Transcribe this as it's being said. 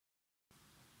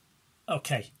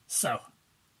Okay, so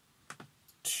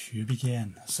to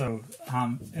begin, it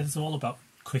is all about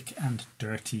quick and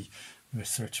dirty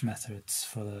research methods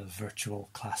for the virtual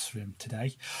classroom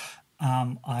today.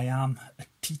 I am a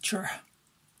teacher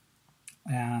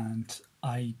and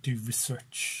I do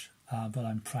research, but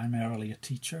I'm primarily a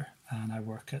teacher, and I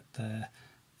work at the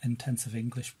intensive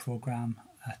English program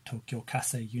at Tokyo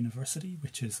Kasei University,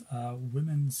 which is a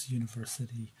women's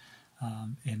university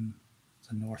in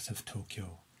the north of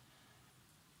Tokyo.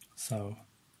 So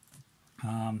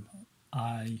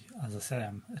as I said,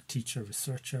 I'm a teacher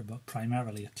researcher, but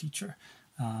primarily a teacher.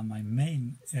 My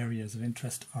main areas of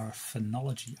interest are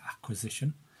phonology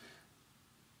acquisition,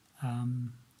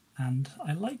 and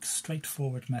I like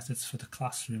straightforward methods for the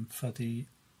classroom for the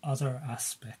other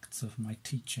aspects of my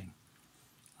teaching.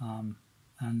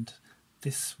 And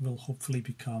this will hopefully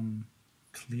become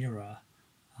clearer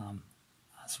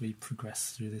as we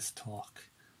progress through this talk.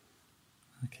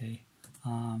 Okay,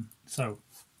 so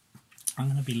I'm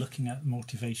going to be looking at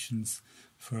motivations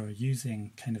for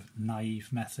using kind of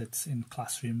naive methods in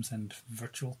classrooms and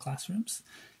virtual classrooms.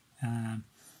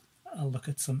 I'll look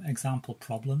at some example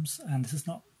problems, and this is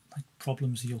not like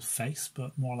problems you'll face,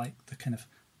 but more like the kind of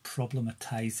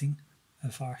problematizing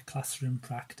of our classroom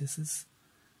practices,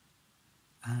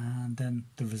 and then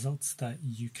the results that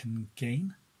you can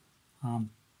gain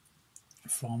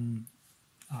from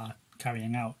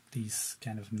carrying out these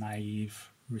kind of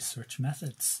naive research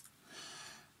methods.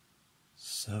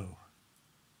 So,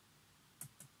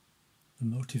 the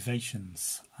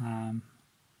motivations, and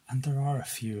there are a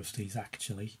few of these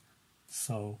actually.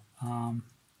 So,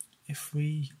 if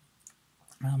we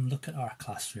look at our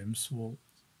classrooms, well,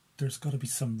 there's got to be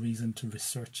some reason to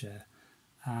research it,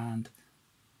 and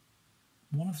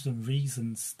one of the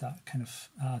reasons that kind of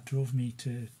drove me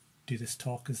to do this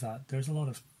talk is that there's a lot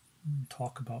of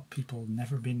talk about people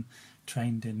never been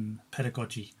trained in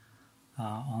pedagogy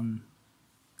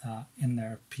in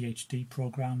their PhD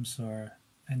programs or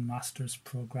in master's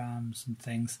programs and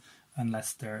things,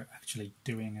 unless they're actually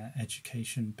doing an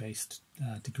education-based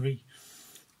degree.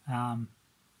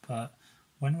 But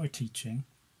when we're teaching,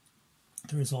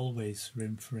 there is always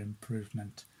room for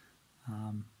improvement.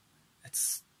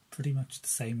 It's pretty much the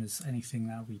same as anything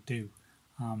that we do,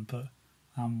 but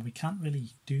we can't really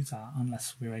do that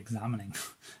unless we're examining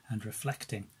and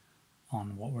reflecting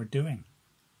on what we're doing.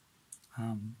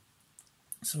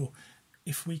 So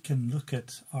if we can look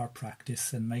at our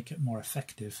practice and make it more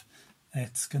effective,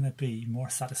 it's going to be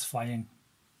more satisfying,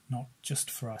 not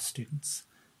just for our students,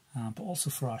 but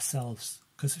also for ourselves.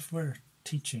 Because if we're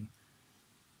teaching,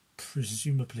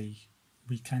 presumably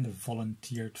we kind of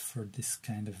volunteered for this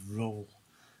kind of role,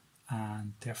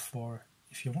 and therefore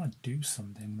if you want to do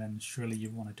something, then surely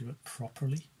you want to do it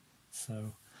properly.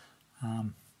 So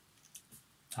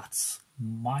that's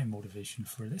my motivation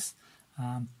for this.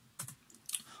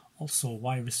 Also,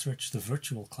 why research the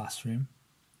virtual classroom?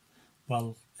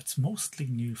 Well, it's mostly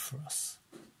new for us.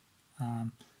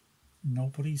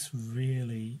 Nobody's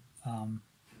really kind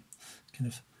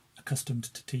of accustomed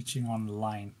to teaching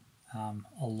online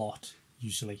a lot,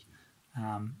 usually.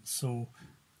 So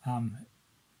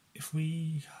if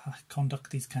we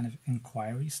conduct these kind of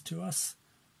inquiries to us,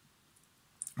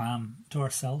 to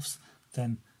ourselves,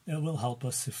 then it will help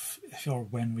us if or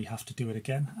when we have to do it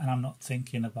again. And I'm not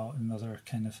thinking about another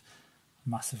kind of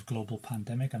massive global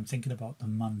pandemic. I'm thinking about the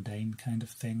mundane kind of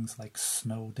things like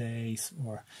snow days,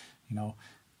 or, you know,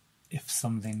 if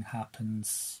something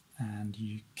happens and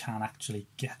you can't actually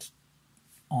get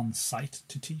on site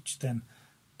to teach, then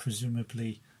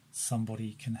presumably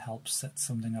somebody can help set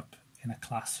something up in a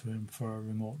classroom for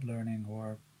remote learning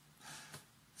or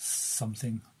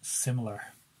something similar.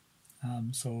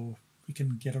 So we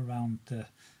can get around the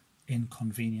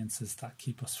inconveniences that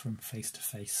keep us from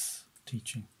face-to-face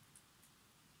teaching.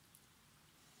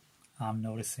 I'm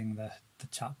noticing the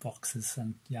chat boxes,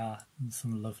 and yeah,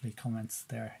 some lovely comments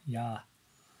there. Yeah.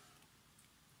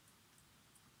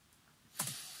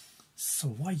 So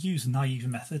why use naive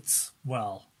methods?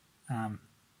 Well,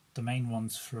 the main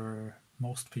ones for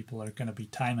most people are going to be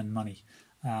time and money.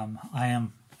 I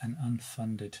am an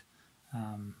unfunded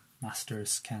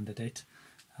master's candidate.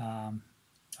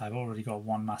 I've already got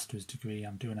one master's degree.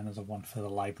 I'm doing another one for the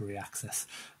library access.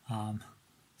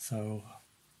 So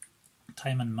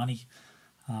time and money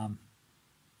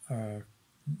are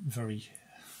very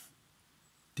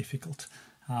difficult.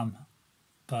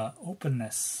 But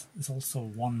openness is also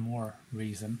one more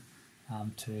reason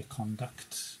to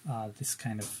conduct this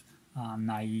kind of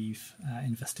naive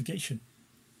investigation.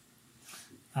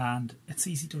 And it's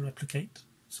easy to replicate,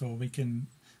 so we can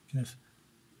kind of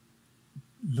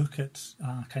look at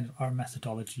kind of our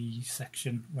methodology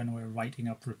section when we're writing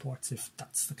up reports, if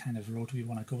that's the kind of road we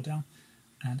want to go down.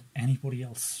 And anybody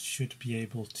else should be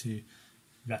able to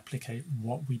replicate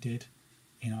what we did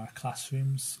in our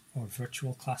classrooms or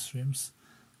virtual classrooms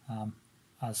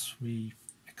as we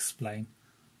explain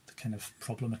the kind of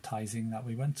problematizing that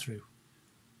we went through.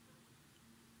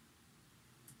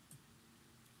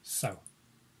 So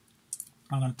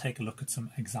I'm going to take a look at some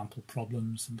example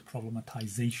problems and the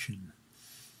problematization.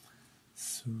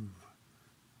 So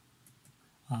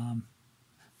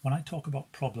when I talk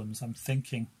about problems, I'm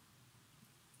thinking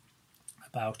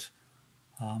about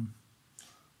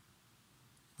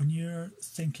when you're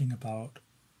thinking about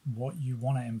what you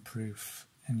want to improve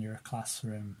in your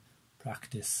classroom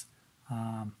practice,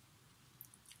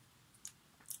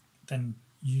 then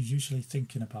you're usually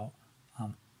thinking about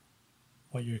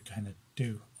what you're going to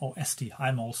do. Oh, ST,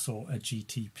 I'm also a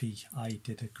GTP. I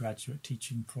did a graduate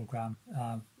teaching program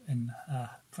in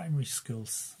primary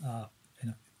schools in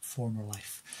a former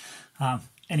life.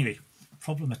 Anyway,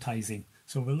 problematizing.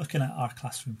 So we're looking at our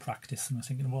classroom practice and we're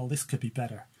thinking, well, this could be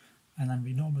better. And then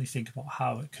we normally think about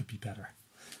how it could be better.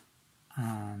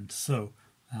 And so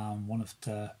one of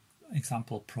the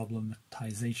example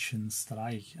problematizations that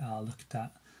I looked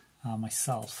at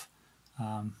myself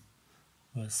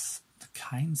was the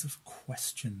kinds of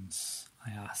questions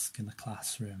I ask in the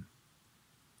classroom.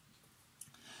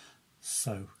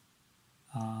 So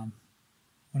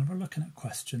when we're looking at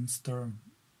questions,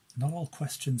 not all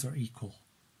questions are equal.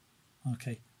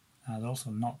 Okay, they're also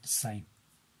not the same.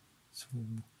 So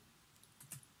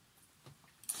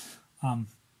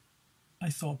I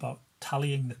thought about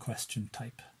tallying the question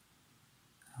type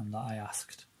that I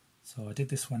asked. So I did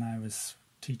this when I was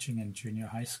teaching in junior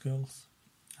high schools,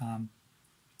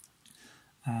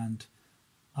 and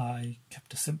I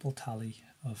kept a simple tally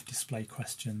of display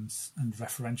questions and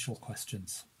referential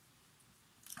questions.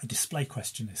 A display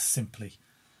question is simply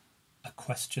a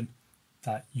question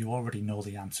that you already know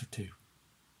the answer to.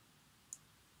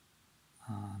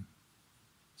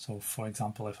 So for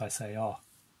example, if I say,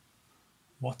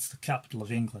 what's the capital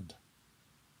of England?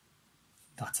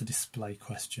 That's a display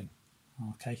question.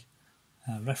 Okay.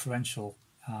 A referential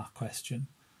question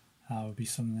would be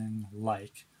something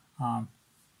like,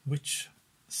 which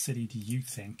city do you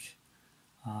think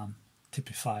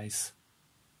typifies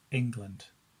England,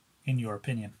 in your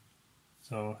opinion?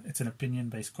 So it's an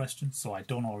opinion-based question, so I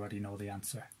don't already know the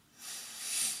answer.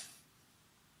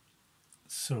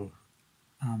 So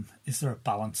is there a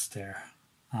balance there?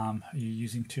 Are you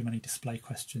using too many display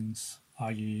questions?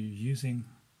 Are you using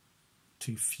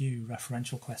too few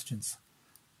referential questions?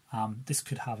 This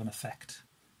could have an effect.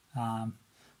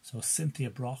 So Cynthia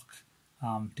Brock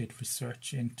did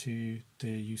research into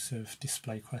the use of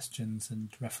display questions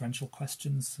and referential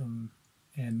questions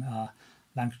in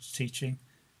language teaching,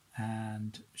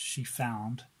 and she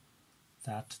found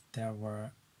that there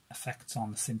were effects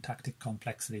on the syntactic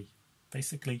complexity.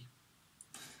 Basically,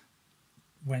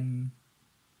 when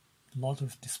a lot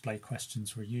of display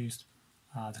questions were used,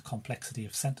 the complexity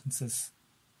of sentences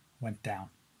went down.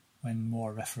 When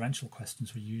more referential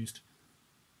questions were used,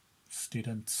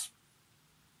 students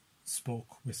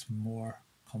spoke with more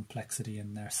complexity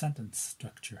in their sentence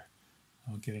structure,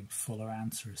 or giving fuller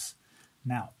answers.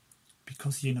 Now,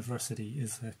 because university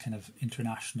is a kind of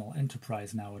international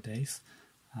enterprise nowadays,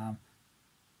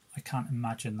 I can't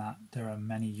imagine that there are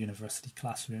many university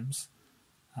classrooms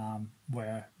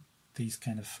where these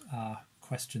kind of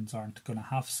questions aren't going to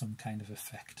have some kind of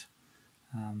effect.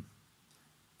 And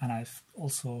I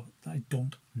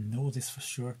don't know this for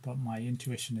sure, but my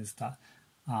intuition is that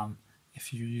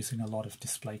if you're using a lot of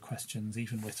display questions,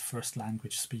 even with first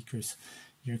language speakers,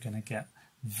 you're going to get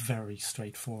very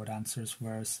straightforward answers,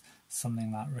 whereas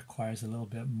something that requires a little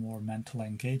bit more mental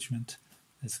engagement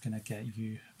is going to get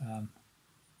you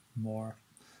more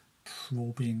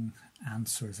probing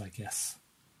answers, I guess.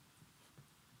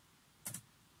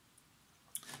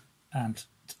 And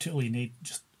the tool you need,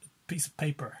 just a piece of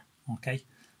paper, okay?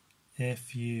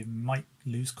 If you might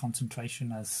lose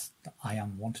concentration, as I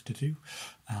am wont to do,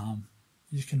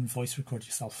 you can voice record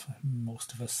yourself.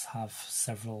 Most of us have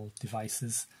several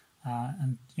devices,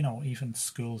 and you know, even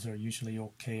schools are usually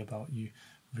okay about you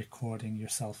recording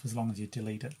yourself as long as you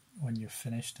delete it when you're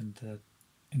finished and the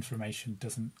information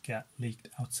doesn't get leaked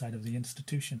outside of the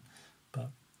institution.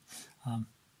 But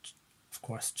of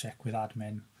course, check with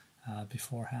admin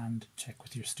beforehand, check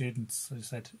with your students. As I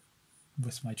said,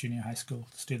 with my junior high school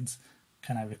students,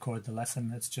 can I record the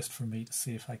lesson? It's just for me to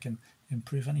see if I can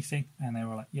improve anything. And they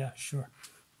were like, yeah, sure,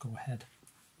 go ahead.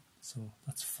 So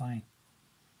that's fine.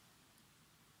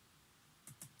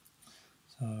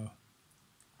 So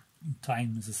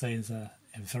Time, as I say, is a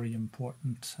very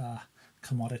important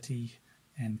commodity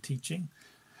in teaching,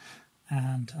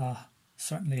 and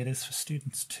certainly it is for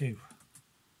students too.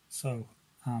 So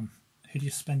who do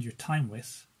you spend your time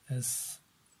with is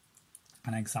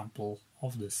an example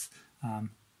of this.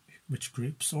 Which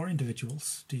groups or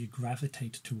individuals do you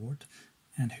gravitate toward,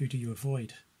 and who do you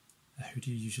avoid? Who do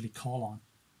you usually call on?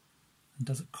 And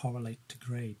does it correlate to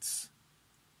grades?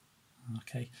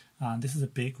 Okay, and this is a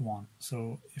big one.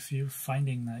 So if you're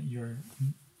finding that you're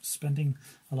spending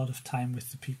a lot of time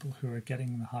with the people who are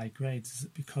getting the high grades, is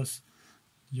it because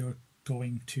you're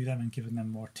going to them and giving them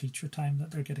more teacher time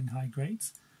that they're getting high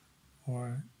grades?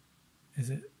 Or is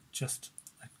it just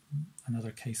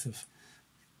another case of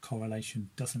correlation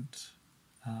doesn't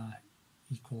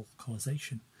equal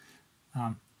causation?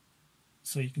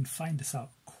 So you can find this out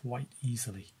quite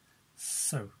easily.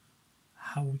 So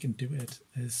how we can do it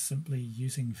is simply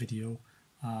using video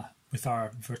with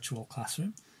our virtual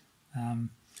classroom.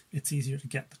 It's easier to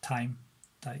get the time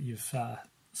that you've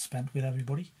spent with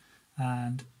everybody,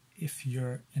 and if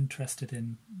you're interested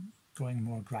in going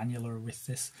more granular with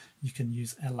this, you can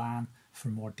use Elan for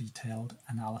more detailed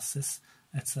analysis.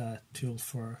 It's a tool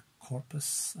for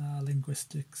corpus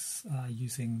linguistics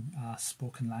using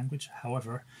spoken language.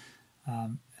 However,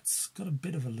 it's got a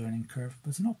bit of a learning curve, but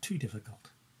it's not too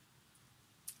difficult.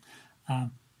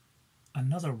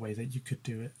 Another way that you could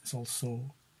do it is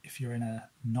also, if you're in a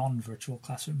non-virtual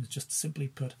classroom, is just simply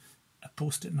put a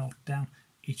post-it note down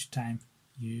each time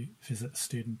you visit a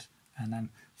student, and then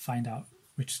find out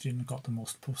which student got the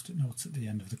most post-it notes at the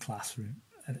end of the classroom,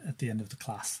 at the end of the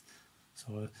class.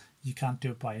 So you can't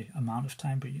do it by amount of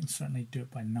time, but you can certainly do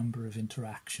it by number of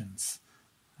interactions.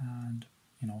 And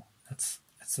you know, it's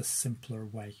a simpler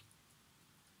way.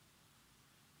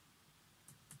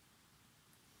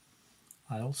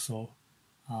 I also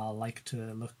like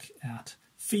to look at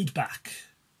feedback.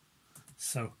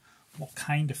 So what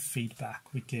kind of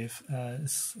feedback we give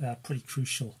is pretty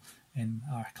crucial in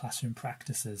our classroom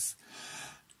practices.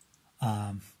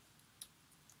 Do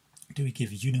we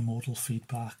give unimodal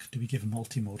feedback? Do we give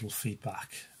multimodal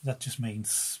feedback? That just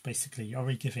means basically, are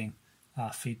we giving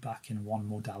feedback in one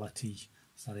modality?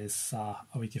 So that is, are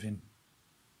we giving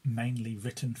mainly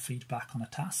written feedback on a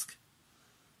task?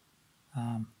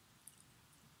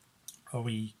 Are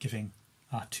we giving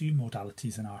two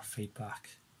modalities in our feedback?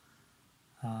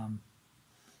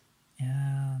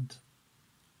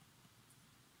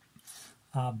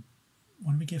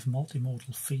 When we give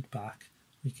multimodal feedback,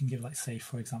 we can give, like, say,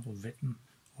 for example, written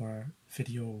or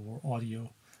video or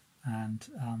audio, and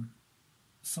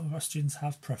some of our students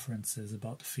have preferences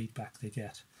about the feedback they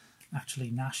get.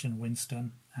 Actually, Nash and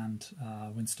Winston and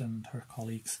her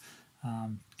colleagues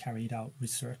carried out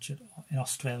research in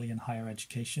Australian higher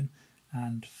education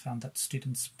and found that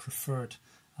students preferred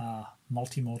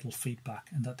multimodal feedback,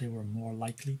 and that they were more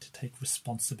likely to take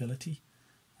responsibility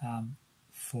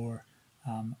for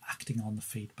acting on the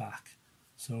feedback.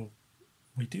 So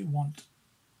we do want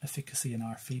efficacy in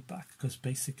our feedback, because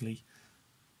basically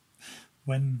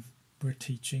when we're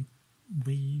teaching,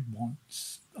 we want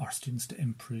our students to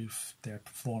improve their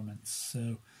performance.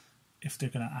 So if they're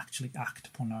going to actually act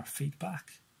upon our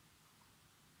feedback,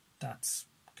 that's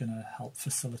going to help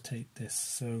facilitate this.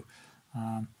 So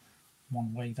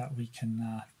one way that we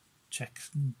can check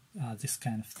this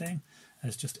kind of thing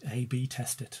is just A/B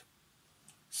test it.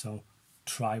 So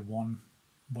try one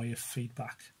way of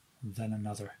feedback, then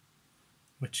another,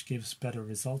 which gives better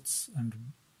results.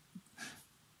 And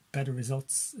better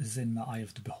results is in the eye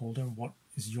of the beholder. What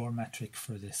is your metric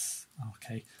for this?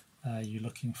 Okay, are you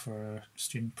looking for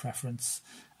student preference?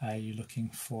 Are you looking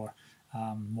for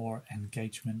more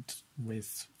engagement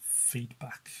with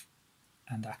feedback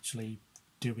and actually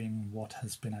doing what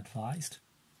has been advised?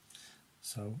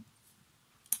 So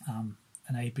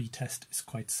an A/B test is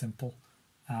quite simple.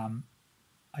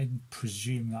 I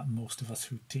presume that most of us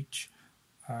who teach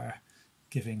are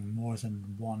giving more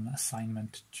than one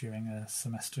assignment during a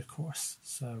semester course.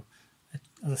 So,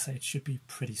 as I say, it should be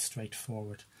pretty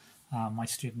straightforward. My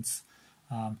students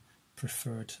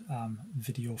preferred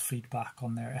video feedback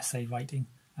on their essay writing,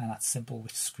 and that's simple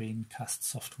with screencast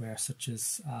software such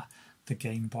as the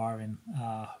game bar in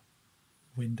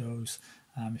Windows.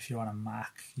 If you're on a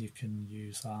Mac, you can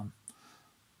use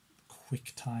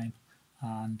QuickTime,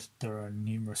 and there are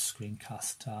numerous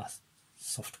screencast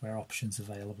software options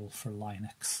available for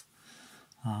Linux.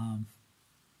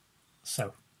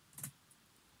 So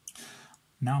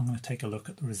now I'm going to take a look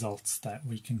at the results that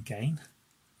we can gain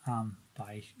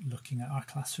by looking at our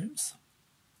classrooms.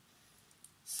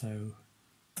 So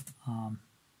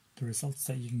the results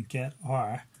that you can get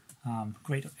are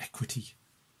greater equity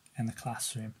in the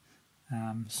classroom.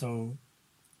 So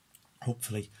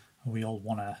hopefully we all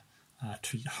want to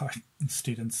treat our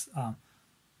students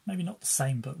maybe not the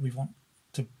same, but we want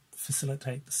to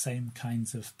facilitate the same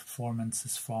kinds of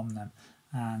performances from them.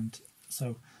 And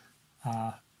so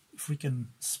if we can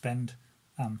spend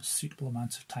suitable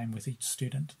amounts of time with each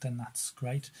student, then that's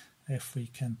great. If we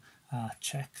can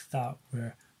check that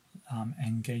we're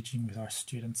engaging with our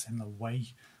students in the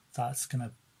way that's going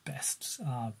to best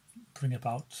bring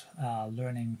about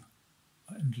learning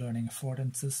and learning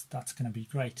affordances, that's going to be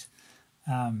great.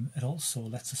 It also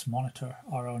lets us monitor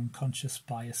our own conscious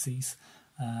biases,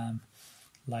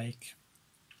 like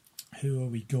who are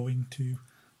we going to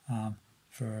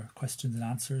for questions and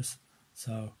answers.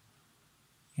 So,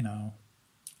 you know,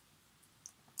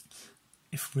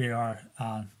 if we are,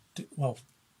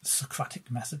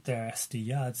 Socratic method there, SD,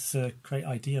 yeah, it's a great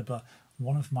idea, but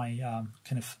one of my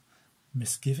kind of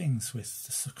misgivings with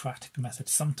the Socratic method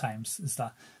sometimes is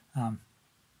that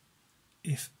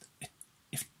if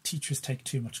teachers take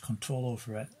too much control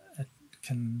over it, it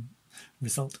can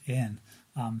result in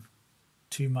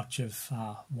too much of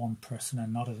one person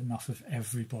and not enough of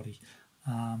everybody.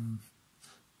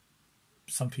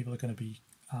 Some people are going to be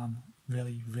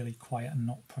really, really quiet and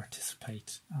not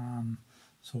participate.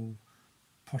 So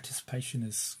participation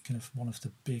is kind of one of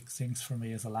the big things for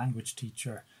me as a language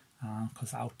teacher,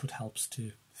 because output helps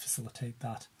to facilitate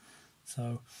that.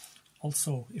 So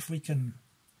also, if we can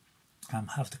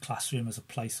have the classroom as a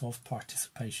place of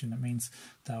participation, it means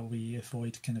that we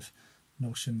avoid kind of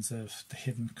notions of the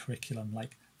hidden curriculum,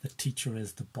 like the teacher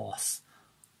is the boss.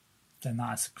 Then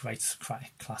that's a great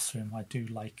Socratic classroom. I do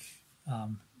like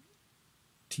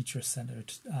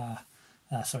teacher-centered,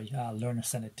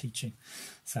 learner-centered teaching.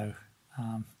 So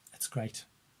it's great.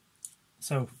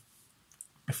 So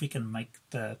if we can make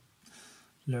the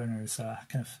learners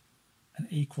kind of an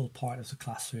equal part of the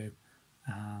classroom,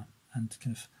 and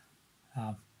kind of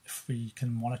if we can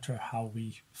monitor how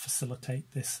we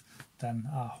facilitate this, then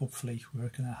hopefully we're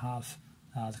going to have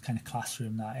the kind of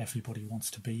classroom that everybody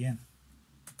wants to be in.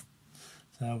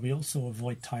 So we also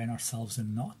avoid tying ourselves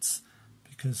in knots,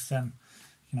 because then,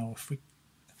 you know,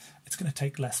 it's going to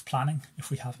take less planning if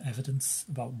we have evidence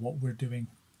about what we're doing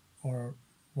or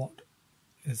what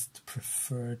is the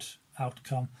preferred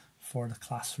outcome for the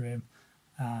classroom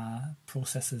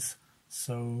processes.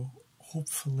 So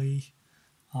hopefully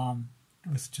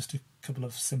with just a couple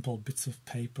of simple bits of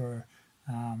paper,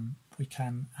 we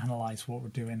can analyze what we're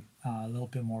doing a little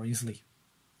bit more easily.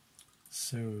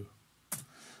 So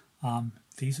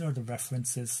these are the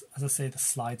references. As I say, the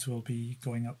slides will be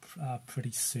going up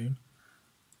pretty soon.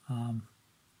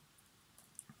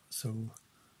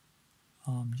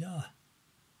 Yeah.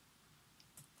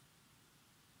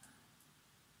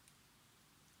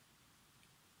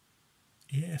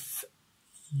 If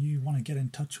you want to get in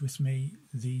touch with me,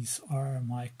 these are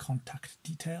my contact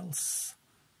details.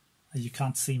 You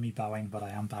can't see me bowing, but I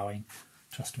am bowing.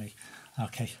 Trust me.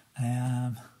 Okay.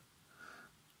 And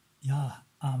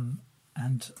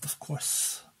of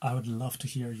course, I would love to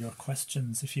hear your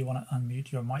questions. If you want to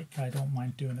unmute your mic, I don't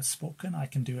mind doing it spoken. I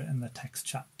can do it in the text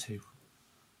chat too.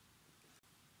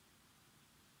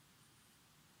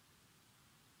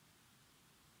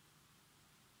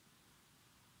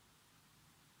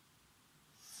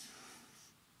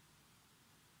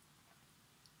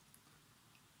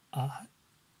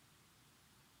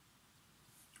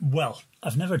 Well,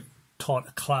 I've never taught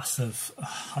a class of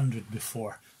 100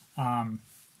 before.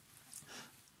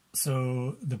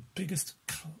 So the biggest,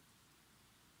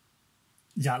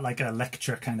 like a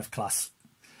lecture kind of class.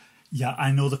 Yeah,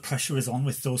 I know the pressure is on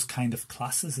with those kind of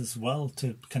classes as well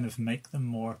to kind of make them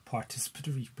more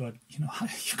participatory, but you know,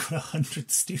 you've got 100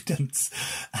 students.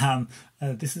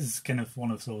 This is kind of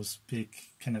one of those big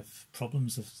kind of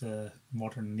problems of the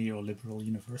modern neoliberal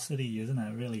university, isn't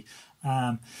it, really?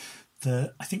 I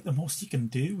think the most you can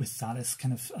do with that is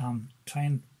kind of try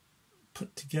and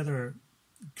put together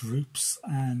groups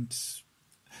and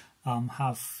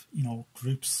have, you know,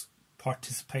 groups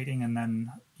participating, and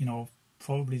then, you know,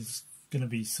 probably there's going to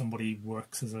be somebody who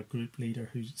works as a group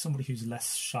leader, somebody who's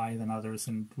less shy than others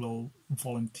and will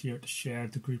volunteer to share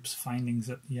the group's findings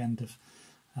at the end of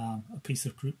a piece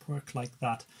of group work like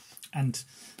that. And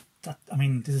that, I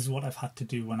mean, this is what I've had to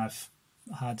do when I've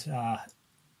had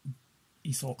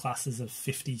ESOL classes of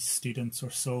 50 students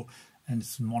or so, and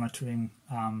it's monitoring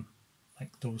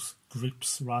like those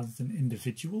groups rather than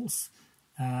individuals.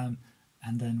 And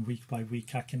then week by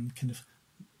week I can kind of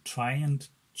try and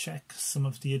check some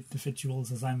of the individuals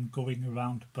as I'm going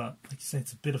around, but like you say,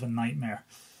 it's a bit of a nightmare.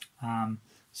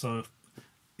 So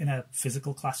in a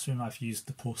physical classroom, I've used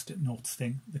the post-it notes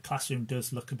thing. The classroom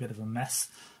does look a bit of a mess,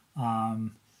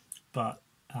 but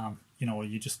you know,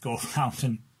 you just go around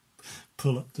and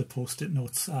pull up the post-it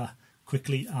notes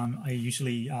quickly. I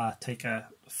usually take a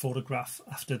photograph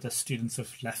after the students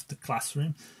have left the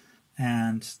classroom,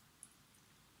 and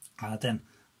then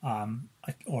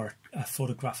or a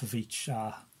photograph of each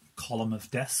column of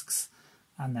desks,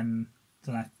 and then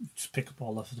I just pick up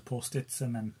all of the post-its,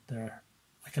 and then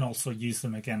I can also use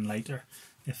them again later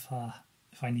if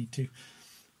I need to.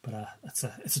 But it's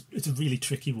a really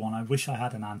tricky one. I wish I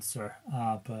had an answer,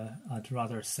 but I'd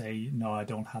rather say no, I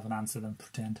don't have an answer than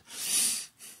pretend.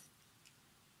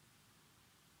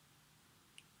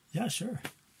 Yeah, sure.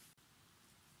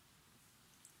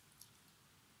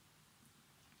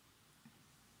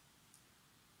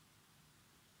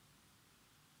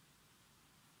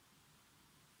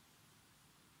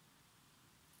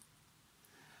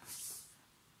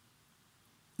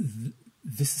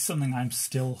 This is something I'm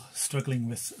still struggling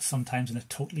with sometimes, and it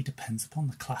totally depends upon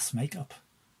the class makeup,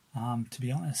 to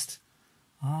be honest.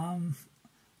 A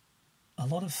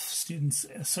lot of students,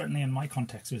 certainly in my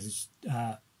context, there's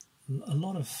a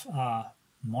lot of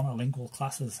monolingual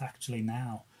classes actually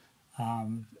now,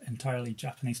 entirely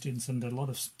Japanese students, and a lot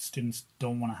of students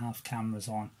don't want to have cameras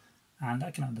on. And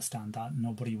I can understand that.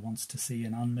 Nobody wants to see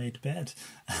an unmade bed.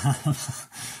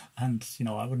 And, you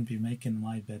know, I wouldn't be making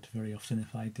my bed very often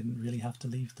if I didn't really have to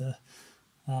leave the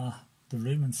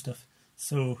room and stuff.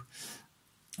 So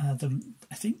I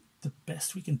think the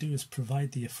best we can do is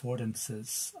provide the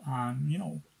affordances. You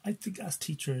know, I think as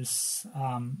teachers,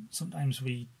 sometimes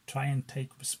we try and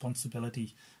take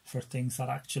responsibility for things that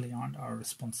actually aren't our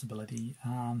responsibility.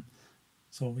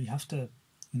 So we have to,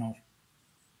 you know,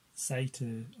 say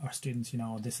to our students, you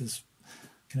know, this is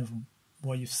kind of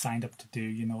what you've signed up to do,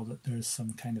 you know, that there's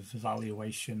some kind of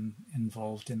evaluation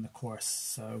involved in the course.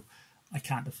 So I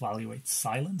can't evaluate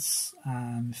silence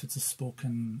if it's a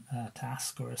spoken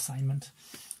task or assignment.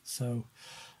 So,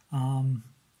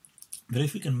 but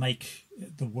if we can make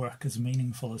the work as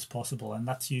meaningful as possible, and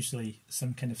that's usually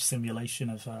some kind of simulation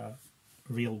of a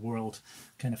real world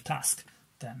kind of task,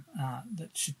 then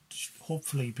that should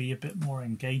hopefully be a bit more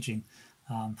engaging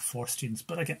for students.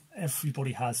 But again,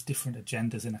 everybody has different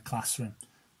agendas in a classroom,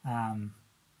 and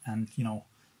you know,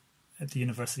 at the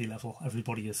university level,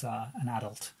 everybody is an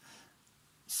adult,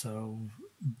 so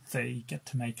they get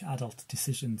to make adult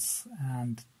decisions,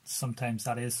 and sometimes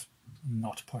that is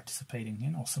not participating.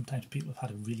 You know, sometimes people have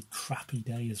had a really crappy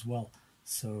day as well,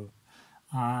 so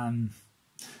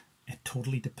it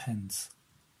totally depends.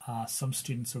 Some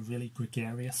students are really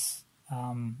gregarious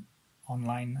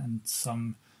online, and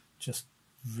some just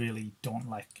really don't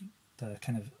like the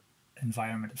kind of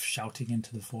environment of shouting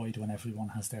into the void when everyone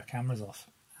has their cameras off.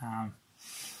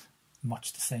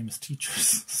 Much the same as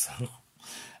teachers. So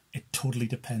it totally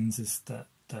depends is the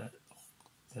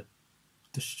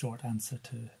short answer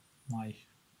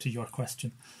to your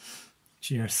question.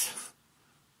 Cheers.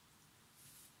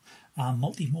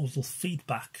 Multimodal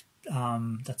feedback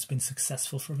that's been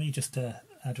successful for me, just to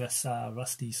address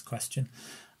Rusty's question.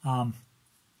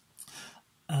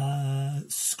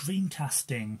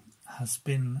 Screencasting has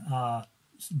been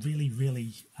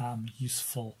really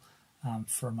useful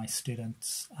for my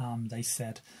students, they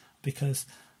said, because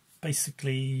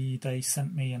basically they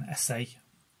sent me an essay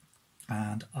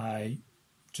and I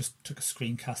just took a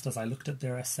screencast as I looked at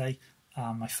their essay,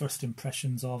 my first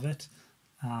impressions of it.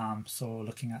 So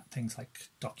looking at things like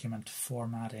document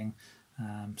formatting,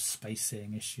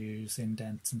 spacing issues,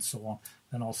 indents and so on,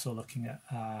 then also looking at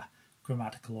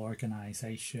grammatical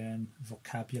organization,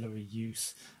 vocabulary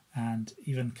use, and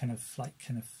even kind of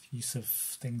use of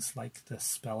things like the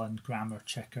spell and grammar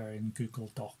checker in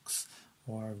Google Docs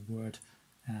or Word,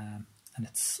 and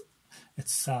it's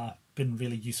been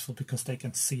really useful because they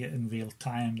can see it in real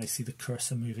time. They see the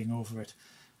cursor moving over it,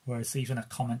 whereas even a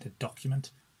commented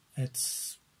document,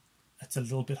 it's a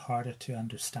little bit harder to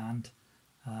understand,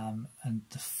 and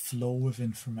the flow of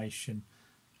information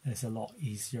is a lot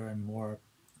easier and more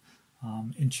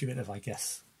intuitive, I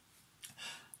guess.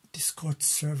 Discord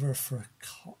server for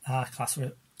a class.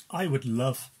 I would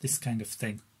love this kind of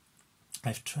thing.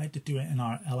 I've tried to do it in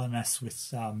our LMS with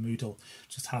Moodle,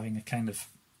 just having a kind of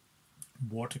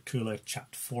water cooler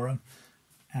chat forum,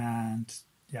 and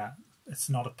yeah, it's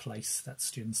not a place that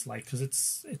students like because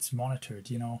it's monitored.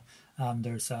 You know,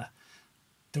 there was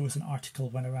an article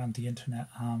went around the internet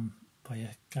by a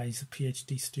guy who's a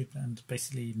PhD student, and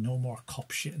basically no more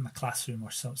cop shit in the classroom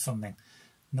or something.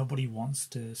 Nobody wants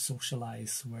to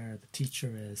socialize where the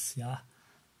teacher is. Yeah,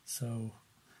 so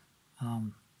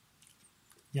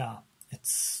yeah,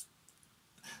 it's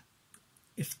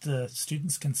if the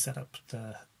students can set up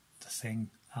the thing,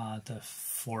 the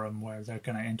forum where they're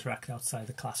going to interact outside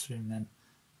the classroom, then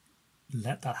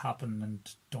let that happen, and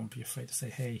don't be afraid to say,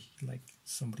 hey, like,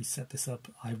 somebody set this up,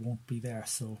 I won't be there,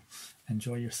 so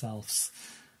enjoy yourselves.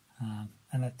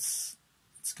 And it's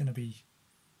going to be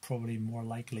probably more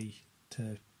likely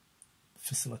to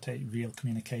facilitate real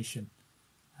communication.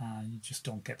 You just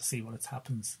don't get to see what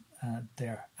happens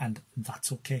there, and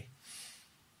that's okay.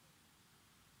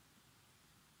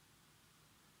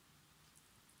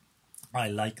 I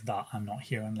like that. I'm not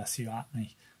here unless you at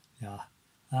me. Yeah.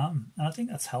 And I think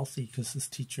that's healthy, because as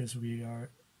teachers we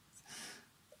are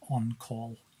on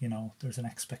call. You know, there's an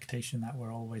expectation that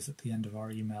we're always at the end of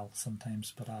our email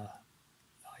sometimes, but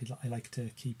I like to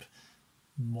keep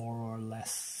more or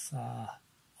less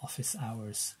office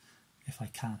hours if I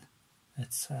can.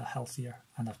 It's healthier,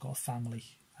 and I've got a family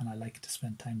and I like to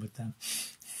spend time with them.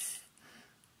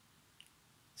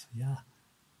 So yeah.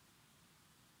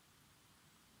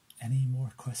 Any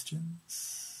more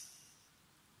questions?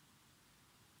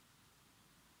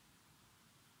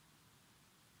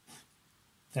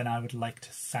 Then I would like to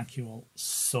thank you all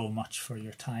so much for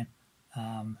your time.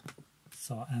 And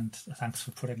thanks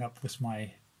for putting up with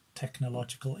my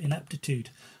technological ineptitude.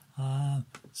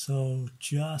 So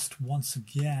just once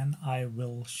again, I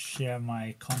will share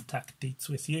my contact deets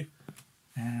with you.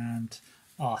 And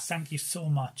thank you so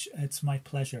much. It's my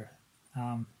pleasure.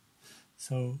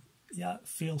 So yeah,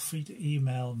 feel free to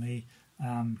email me,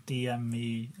 DM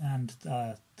me, and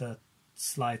the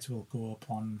slides will go up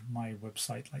on my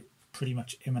website like pretty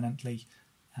much imminently,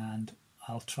 and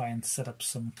I'll try and set up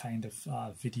some kind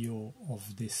of video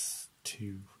of this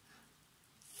too.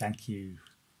 Thank you.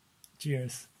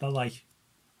 Cheers. Bye bye.